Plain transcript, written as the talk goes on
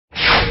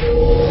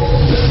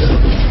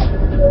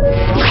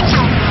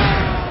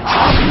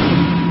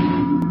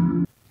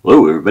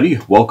everybody,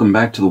 welcome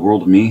back to the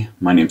world of me.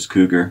 My name's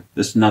Cougar.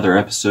 This is another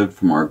episode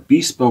from our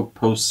BeSpoke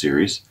Post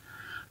series.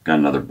 Got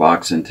another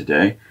box in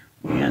today,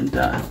 and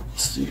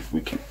let's see if we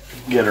can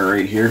get her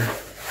right here.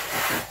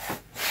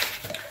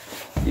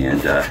 And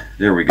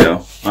there we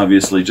go.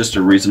 Obviously just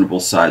a reasonable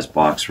size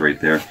box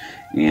right there.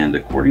 And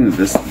according to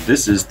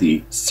this is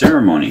the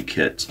ceremony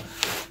kit,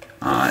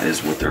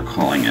 is what they're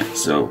calling it.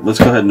 So let's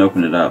go ahead and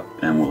open it up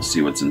and we'll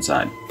see what's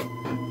inside.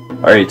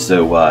 Alright,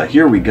 so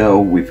here we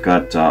go. We've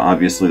got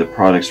obviously the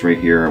products right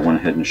here. I went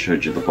ahead and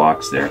showed you the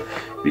box there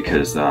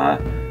because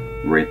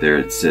right there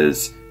it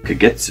says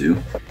Kagetsu.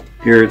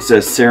 Here it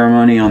says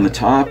ceremony on the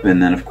top,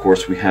 and then of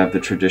course we have the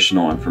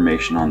traditional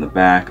information on the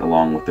back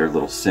along with their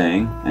little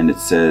saying. And it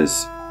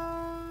says,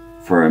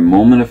 "For a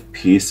moment of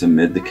peace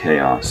amid the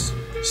chaos,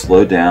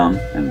 slow down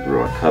and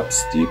brew a cup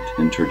steeped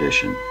in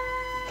tradition."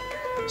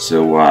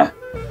 So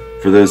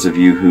for those of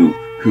you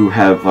who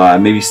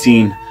have maybe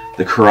seen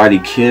The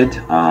Karate Kid,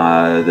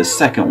 the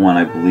second one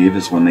I believe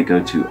is when they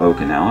go to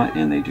Okinawa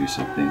and they do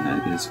something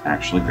that is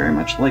actually very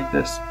much like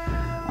this.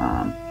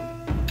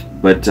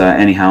 But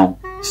anyhow,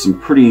 some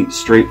pretty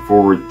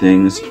straightforward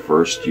things.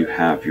 First, you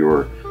have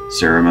your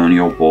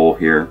ceremonial bowl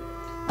here,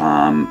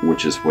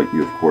 which is what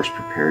you of course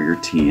prepare your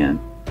tea in.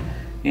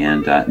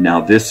 And now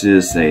this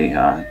is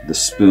the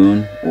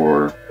spoon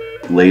or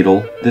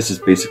ladle. This is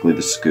basically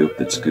the scoop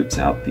that scoops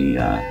out the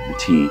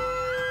tea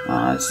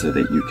so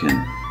that you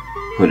can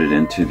put it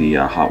into the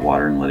hot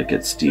water and let it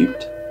get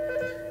steeped.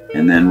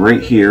 And then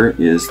right here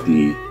is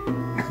the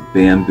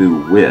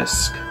bamboo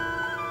whisk.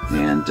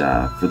 And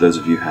for those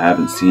of you who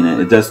haven't seen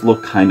it, it does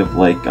look kind of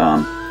like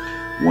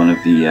one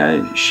of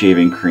the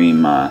shaving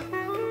cream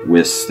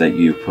whisks that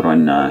you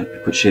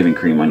put shaving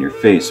cream on your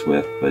face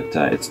with, but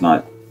it's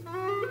not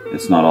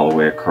all the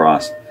way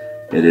across.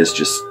 It is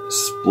just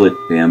split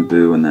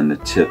bamboo, and then the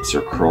tips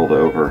are curled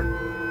over,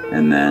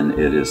 and then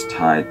it is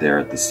tied there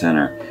at the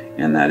center,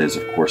 and that is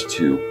of course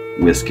to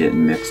whisk it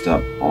and mix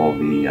up all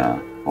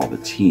the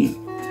tea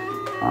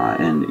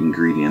and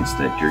ingredients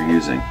that you're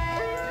using.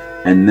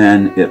 And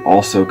then it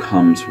also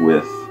comes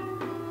with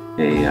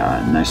a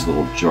nice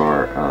little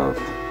jar of,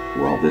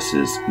 well, this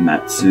is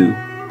matsu,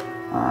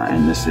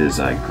 and this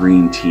is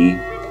green tea.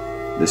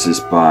 This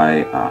is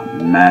by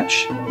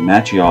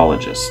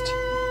Matchiologist,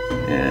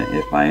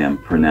 if I am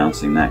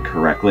pronouncing that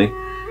correctly.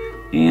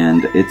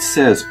 And it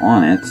says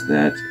on it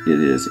that it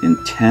is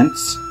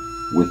intense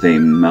with a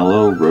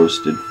mellow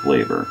roasted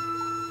flavor,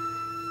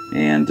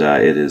 and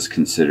it is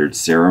considered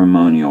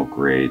ceremonial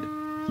grade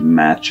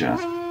matcha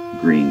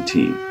green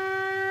tea,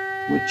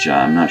 which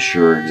I'm not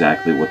sure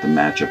exactly what the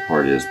matcha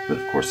part is, but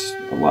of course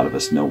a lot of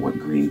us know what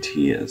green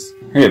tea is.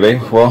 Anyway,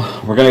 well,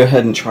 we're gonna go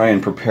ahead and try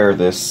and prepare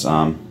this.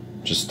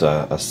 Just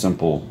a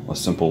simple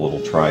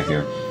little try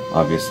here.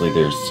 Obviously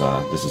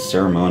this is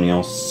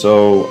ceremonial,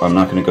 so I'm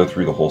not going to go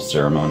through the whole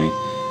ceremony.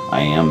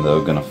 I am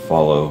though going to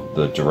follow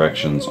the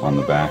directions on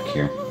the back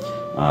here.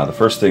 The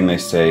first thing they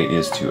say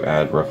is to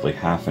add roughly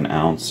 ½ an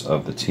ounce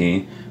of the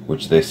tea,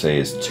 which they say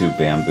is 2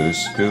 bamboo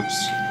scoops.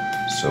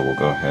 So we'll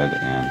go ahead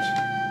and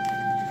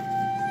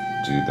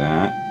do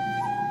that.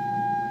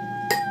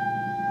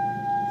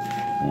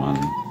 1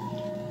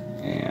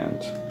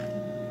 and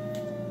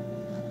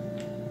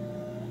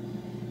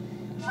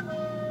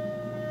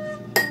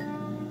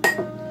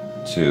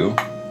 2.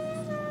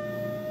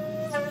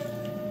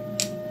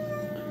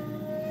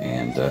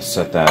 And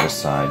set that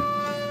aside.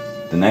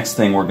 The next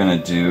thing we're going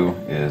to do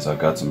is I've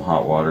got some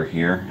hot water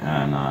here,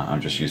 and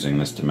I'm just using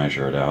this to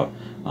measure it out.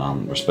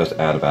 We're supposed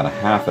to add about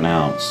 ½ an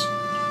ounce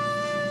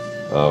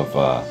of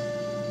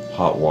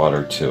hot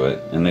water to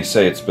it, and they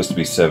say it's supposed to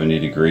be 70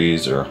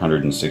 degrees or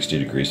 160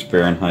 degrees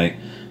Fahrenheit,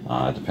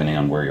 depending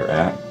on where you're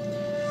at.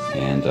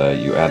 And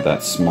you add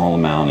that small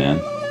amount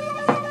in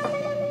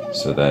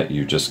so that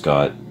you just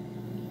got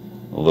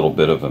a little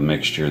bit of a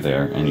mixture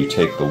there, and you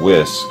take the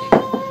whisk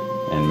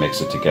and mix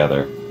it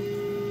together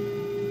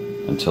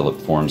until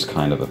it forms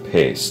kind of a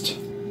paste.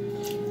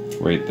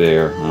 Right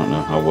there, I don't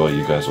know how well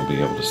you guys will be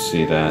able to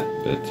see that,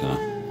 but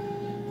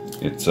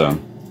it's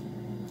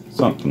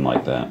something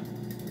like that.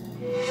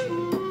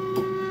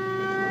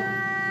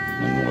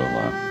 And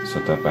we'll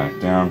set that back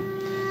down.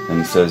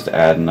 And it says to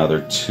add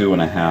another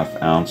 2½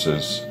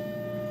 ounces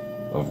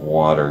of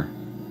water.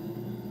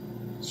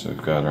 So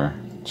we've got our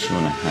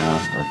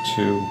 2½, or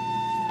 2,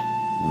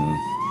 and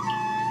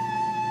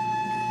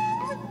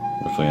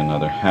roughly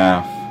another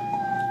half.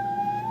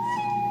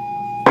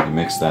 You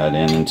mix that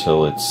in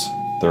until it's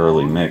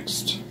thoroughly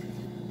mixed,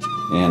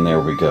 and there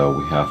we go.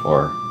 We have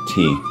our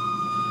tea.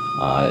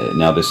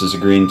 Now this is a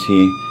green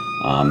tea.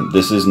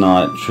 This is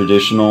not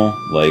traditional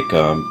like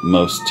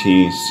most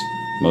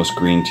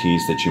green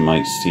teas that you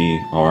might see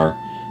are.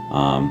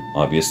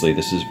 Obviously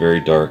this is very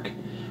dark.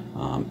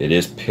 It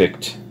is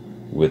picked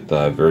with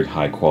very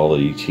high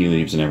quality tea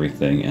leaves and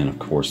everything, and of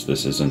course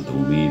this isn't the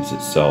leaves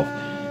itself.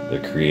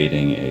 They're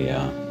creating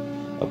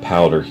a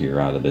powder here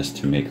out of this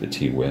to make the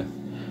tea with.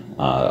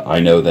 I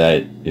know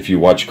that if you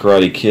watch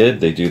Karate Kid,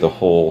 they do the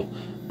whole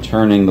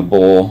turning the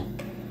bowl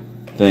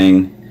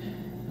thing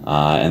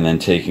and then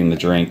taking the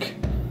drink.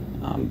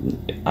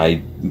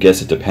 I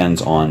guess it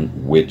depends on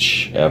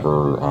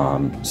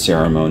whichever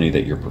ceremony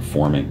that you're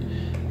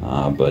performing,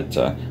 but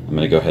I'm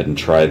going to go ahead and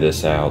try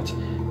this out,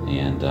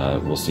 and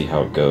we'll see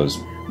how it goes.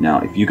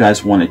 Now, if you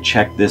guys want to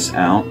check this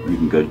out, you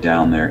can go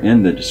down there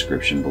in the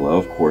description below.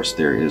 Of course,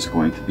 there is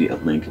going to be a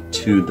link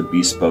to the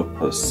BeSpoke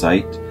Post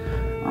site.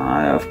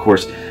 Of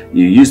course,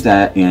 you use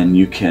that and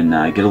you can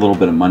get a little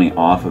bit of money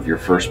off of your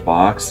first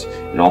box.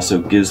 It also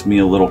gives me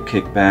a little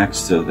kickback,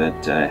 so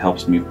that it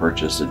helps me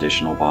purchase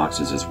additional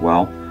boxes as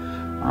well.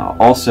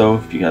 Also,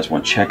 if you guys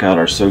want to check out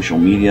our social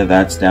media,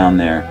 that's down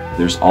there.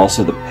 There's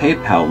also the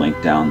PayPal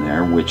link down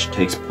there, which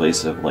takes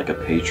place of like a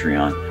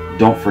Patreon.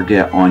 Don't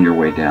forget, on your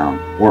way down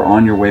or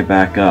on your way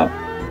back up,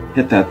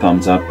 hit that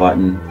thumbs up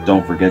button.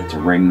 Don't forget to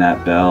ring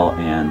that bell,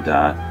 and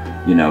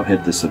you know,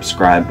 hit the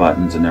subscribe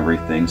buttons and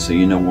everything, so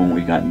you know when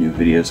we got new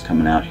videos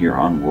coming out here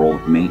on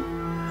WorldofMe.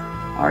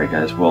 Alright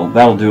guys, well,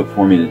 that'll do it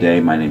for me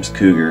today. My name's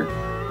Cougar.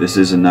 This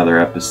is another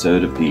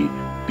episode of the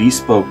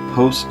BeSpoke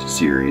Post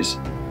series.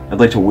 I'd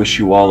like to wish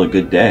you all a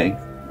good day,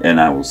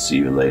 and I will see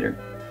you later.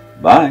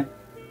 Bye!